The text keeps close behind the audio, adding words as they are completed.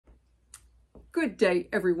Good day,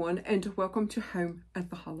 everyone, and welcome to Home at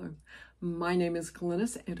the Hollow. My name is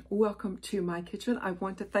Glennis, and welcome to my kitchen. I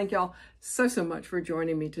want to thank y'all so much for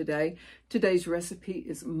joining me today. Today's recipe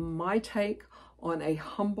is my take on a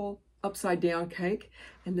humble upside-down cake,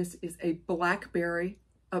 and this is a blackberry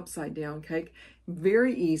upside-down cake.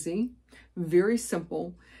 Very easy, very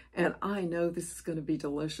simple, and I know this is going to be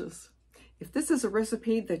delicious. If this is a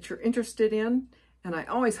recipe that you're interested in, and I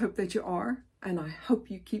always hope that you are, and I hope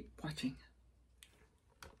you keep watching.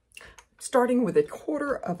 Starting with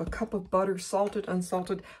 1/4 cup of butter, salted,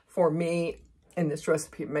 unsalted. For me, in this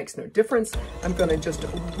recipe, it makes no difference. I'm gonna just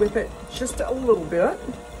whip it just a little bit.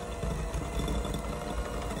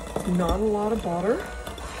 Not a lot of butter.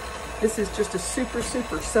 This is just a super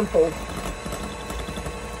simple. I'm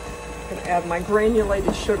gonna add my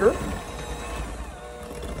granulated sugar.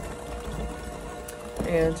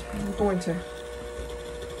 And I'm going to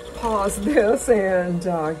pause this and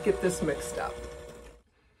get this mixed up.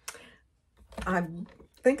 I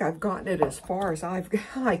think I've gotten it as far as I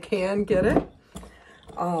can get it.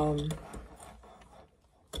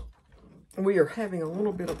 We are having a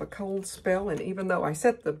little bit of a cold spell, and even though I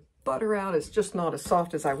set the butter out, it's just not as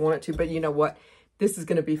soft as I want it to, but you know what? This is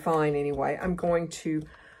going to be fine anyway. I'm going to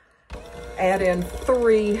add in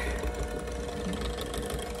 3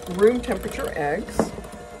 room temperature eggs.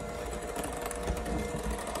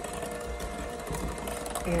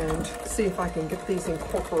 And see if I can get these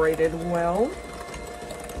incorporated well.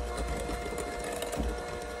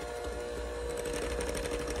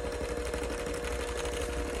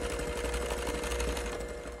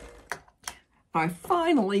 I've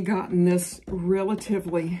finally gotten this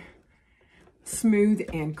relatively smooth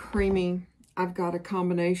and creamy. I've got a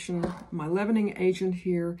combination, my leavening agent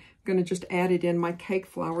here. I'm going to just add it in my cake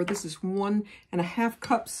flour. This is 1.5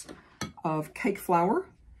 cups of cake flour.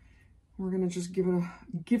 We're going to just give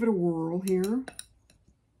it a whirl here.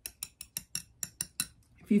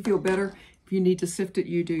 If you feel better, if you need to sift it,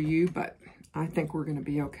 you do you, but I think we're going to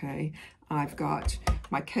be okay. I've got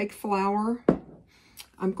my cake flour.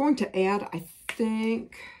 I'm going to add, I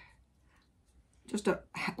think, just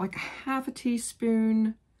like a 1/2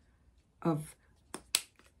 teaspoon of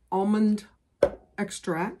almond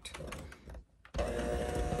extract.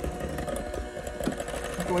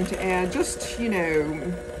 I'm going to add just, you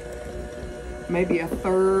know, maybe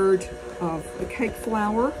 1/3 of the cake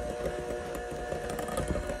flour.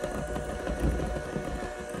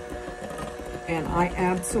 And I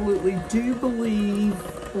absolutely do believe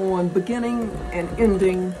on beginning and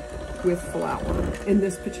ending with flour, in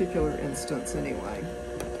this particular instance anyway.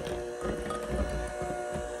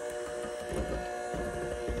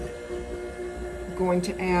 I'm going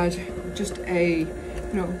to add just a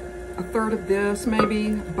 1/3 of this,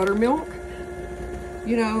 maybe buttermilk.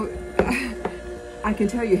 You know, I can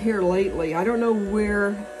tell you here lately, I don't know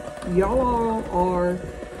where y'all all are,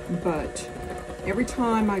 but every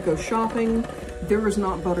time I go shopping, there is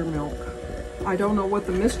not buttermilk. I don't know what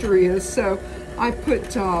the mystery is, so I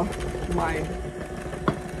put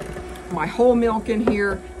my whole milk in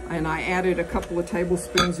here, and I added a couple of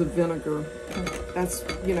tablespoons of vinegar. That's,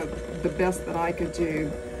 you know, the best that I could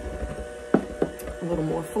do. A little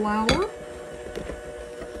more flour.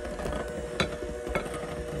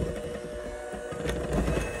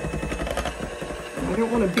 I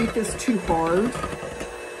don't want to beat this too hard. And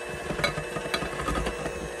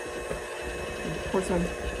of course, I'm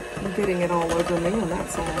getting it all over me, and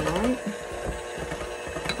that's all right.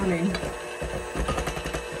 I mean,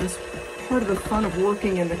 it's part of the fun of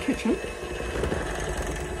working in the kitchen.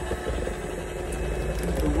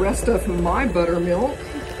 The rest of my buttermilk.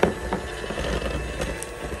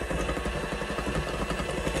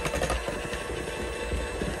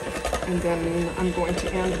 And then I'm going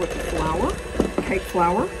to end with the flour. Cake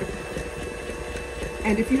flour.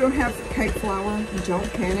 And if you don't have cake flour,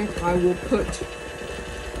 don't panic. I will put,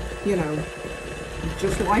 you know,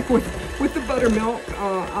 just like with the buttermilk,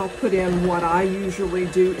 I'll put in what I usually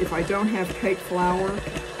do. If I don't have cake flour,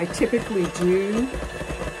 I typically do.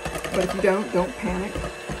 But if you don't panic.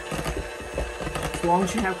 As long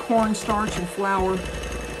as you have cornstarch and flour,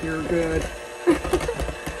 you're good.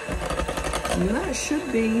 And that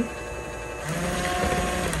should be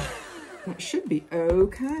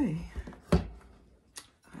okay.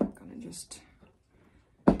 I'm gonna just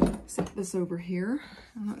set this over here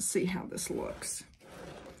and let's see how this looks.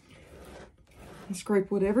 And scrape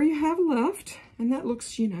whatever you have left, and that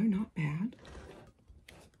looks, you know, not bad.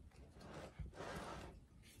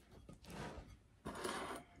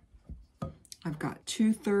 I've got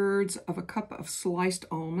 2/3 of a cup of sliced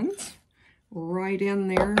almonds right in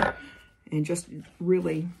there, and just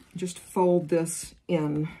really just fold this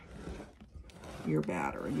in your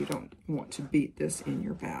batter. You don't want to beat this in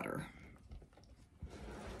your batter.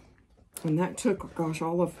 And that took, gosh,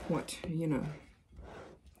 all of what,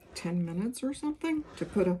 10 minutes or something to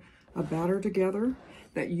put a batter together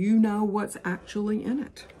that you know what's actually in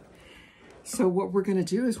it. So what we're going to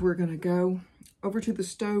do is we're going to go over to the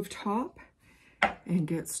stove top and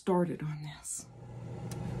get started on this.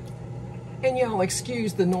 And y'all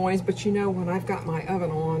excuse the noise, but when I've got my oven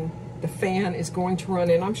on, the fan is going to run,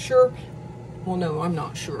 and I'm sure, well, no, I'm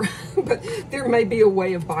not sure, but there may be a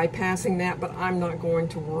way of bypassing that, but I'm not going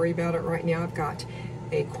to worry about it right now. I've got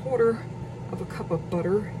a 1/4 of a cup of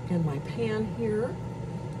butter in my pan here,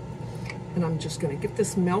 and I'm just going to get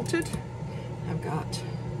this melted. I've got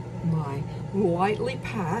my lightly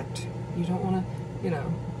packed, you don't want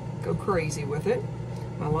to, go crazy with it,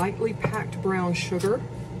 my lightly packed brown sugar.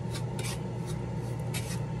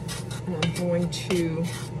 And I'm going to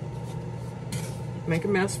make a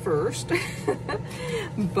mess first,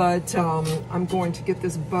 but I'm going to get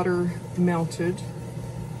this butter melted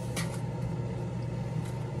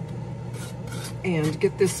and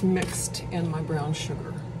get this mixed in my brown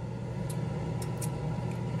sugar.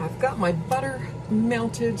 I've got my butter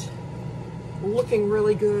melted, looking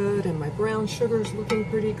really good, and my brown sugar's looking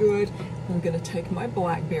pretty good. I'm going to take my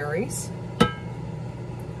blackberries.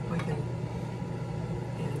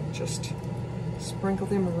 Just sprinkle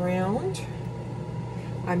them around.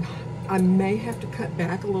 I may have to cut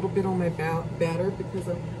back a little bit on my batter because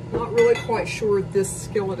I'm not really quite sure this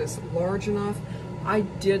skillet is large enough. I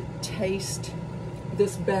did taste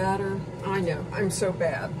this batter. I know, I'm so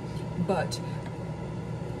bad. But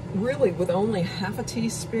really, with only 1/2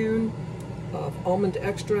 teaspoon of almond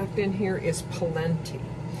extract in here is plenty.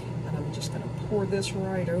 And I'm just going to pour this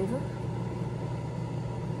right over.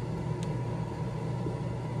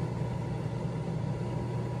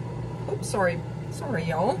 Sorry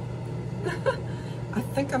y'all. I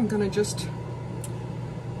think I'm gonna just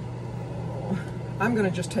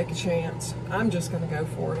take a chance. I'm just gonna go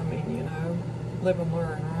for it. I mean, live and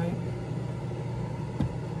learn, right?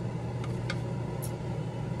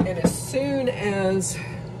 And as soon as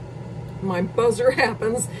my buzzer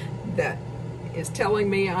happens that is telling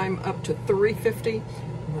me I'm up to 350,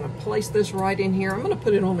 I'm gonna place this right in here. I'm gonna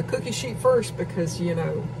put it on the cookie sheet first because,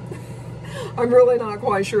 I'm really not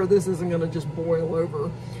quite sure this isn't going to just boil over,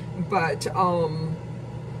 but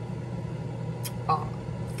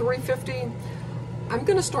 350, I'm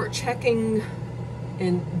going to start checking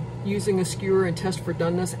and using a skewer and test for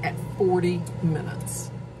doneness at 40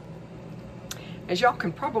 minutes. As y'all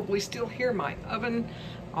can probably still hear my oven,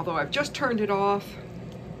 although I've just turned it off,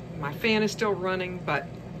 my fan is still running, but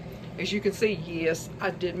as you can see, yes,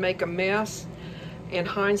 I did make a mess. In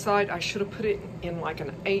hindsight, I should have put it in like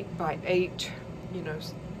an 8x8,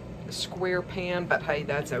 square pan, but hey,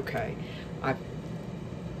 that's okay. I've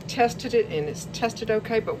tested it and it's tested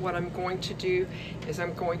okay, but what I'm going to do is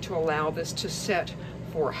I'm going to allow this to set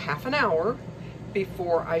for ½ an hour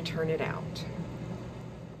before I turn it out.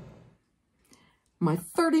 My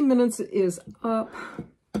 30 minutes is up.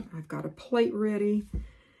 I've got a plate ready,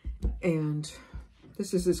 and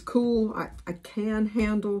this is as cool. I can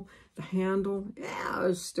handle the handle. Yeah,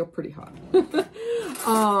 it's still pretty hot.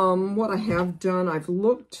 What I have done, I've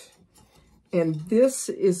looked, and this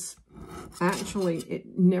is actually,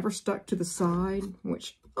 it never stuck to the side,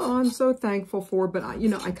 which I'm so thankful for, but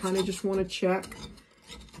I kind of just want to check,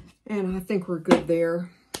 and I think we're good there.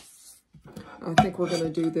 I think we're going to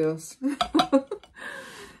do this.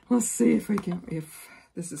 Let's see if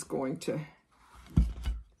this is going to,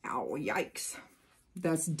 ow, yikes.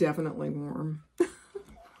 That's definitely warm.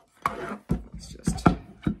 It's just,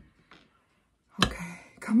 okay,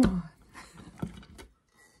 come on.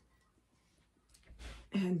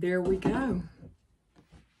 And there we go.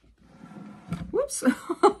 Whoops,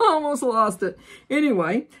 almost lost it.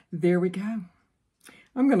 Anyway, there we go.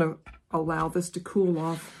 I'm gonna allow this to cool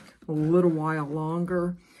off a little while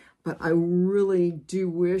longer, but I really do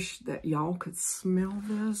wish that y'all could smell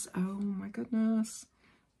this. Oh my goodness.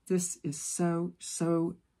 This is so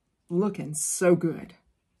looking so good.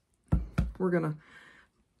 We're gonna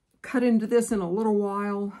cut into this in a little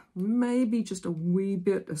while, maybe just a wee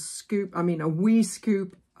scoop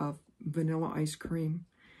of vanilla ice cream.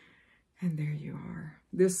 And there you are.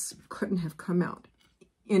 This couldn't have come out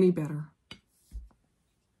any better.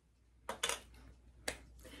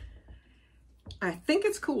 I think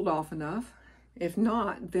it's cooled off enough. If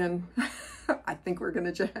not, then I think we're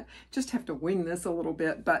gonna just have to wing this a little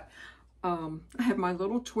bit. But I have my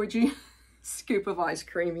little twidgy scoop of ice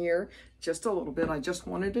cream here, just a little bit. I just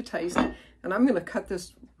wanted to taste, and I'm gonna cut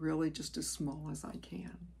this really just as small as I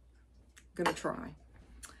can. I'm gonna try.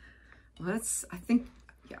 I think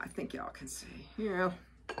y'all can see. Yeah,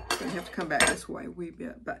 I'm gonna have to come back this way a wee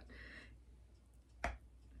bit, but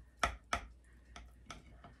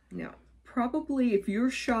now probably if you're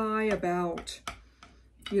shy about,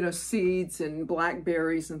 you know, seeds and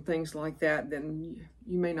blackberries and things like that, then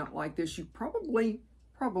you may not like this. You probably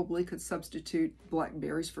could substitute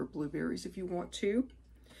blackberries for blueberries if you want to,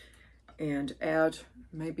 and add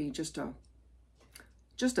maybe just a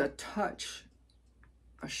touch,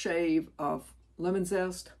 a shave of lemon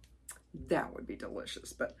zest. That would be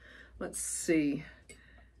delicious. But let's see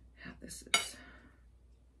how this is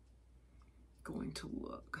going to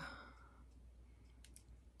look.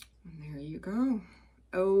 And there you go.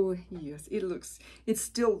 Oh yes, it's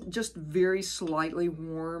still just very slightly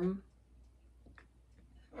warm.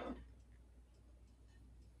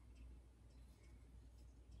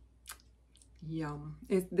 Yum.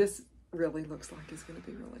 This really looks like it's going to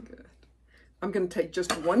be really good. I'm going to take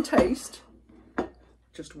just one taste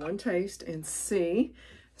and see,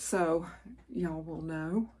 so y'all will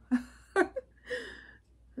know.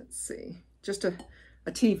 Let's see, just a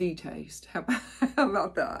TV taste. How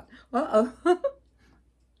about that? Uh-oh.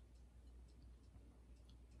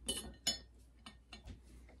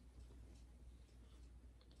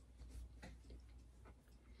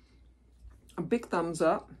 A big thumbs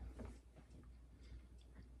up.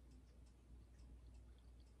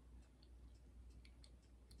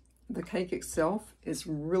 The cake itself is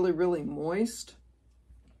really, really moist.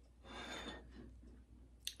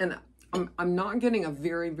 And I'm not getting a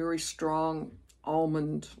very, very strong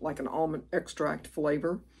almond, like an almond extract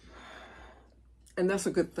flavor. And that's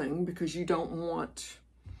a good thing, because you don't want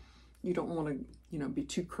to, you know, be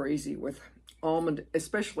too crazy with almond,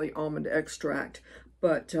 especially almond extract.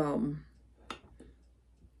 But I'm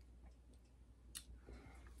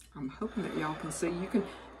hoping that y'all can see.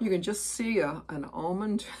 You can just see an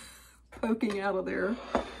almond poking out of there.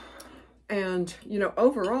 And, you know,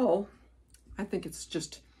 overall, I think it's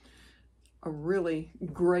just a really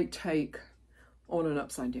great take on an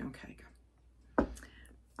upside down cake.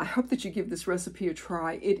 I hope that you give this recipe a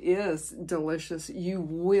try. It is delicious. You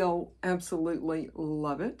will absolutely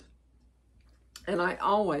love it. And I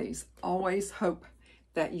always, always hope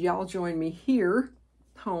that y'all join me here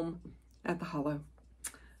home at the Hollow.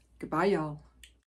 Goodbye, y'all.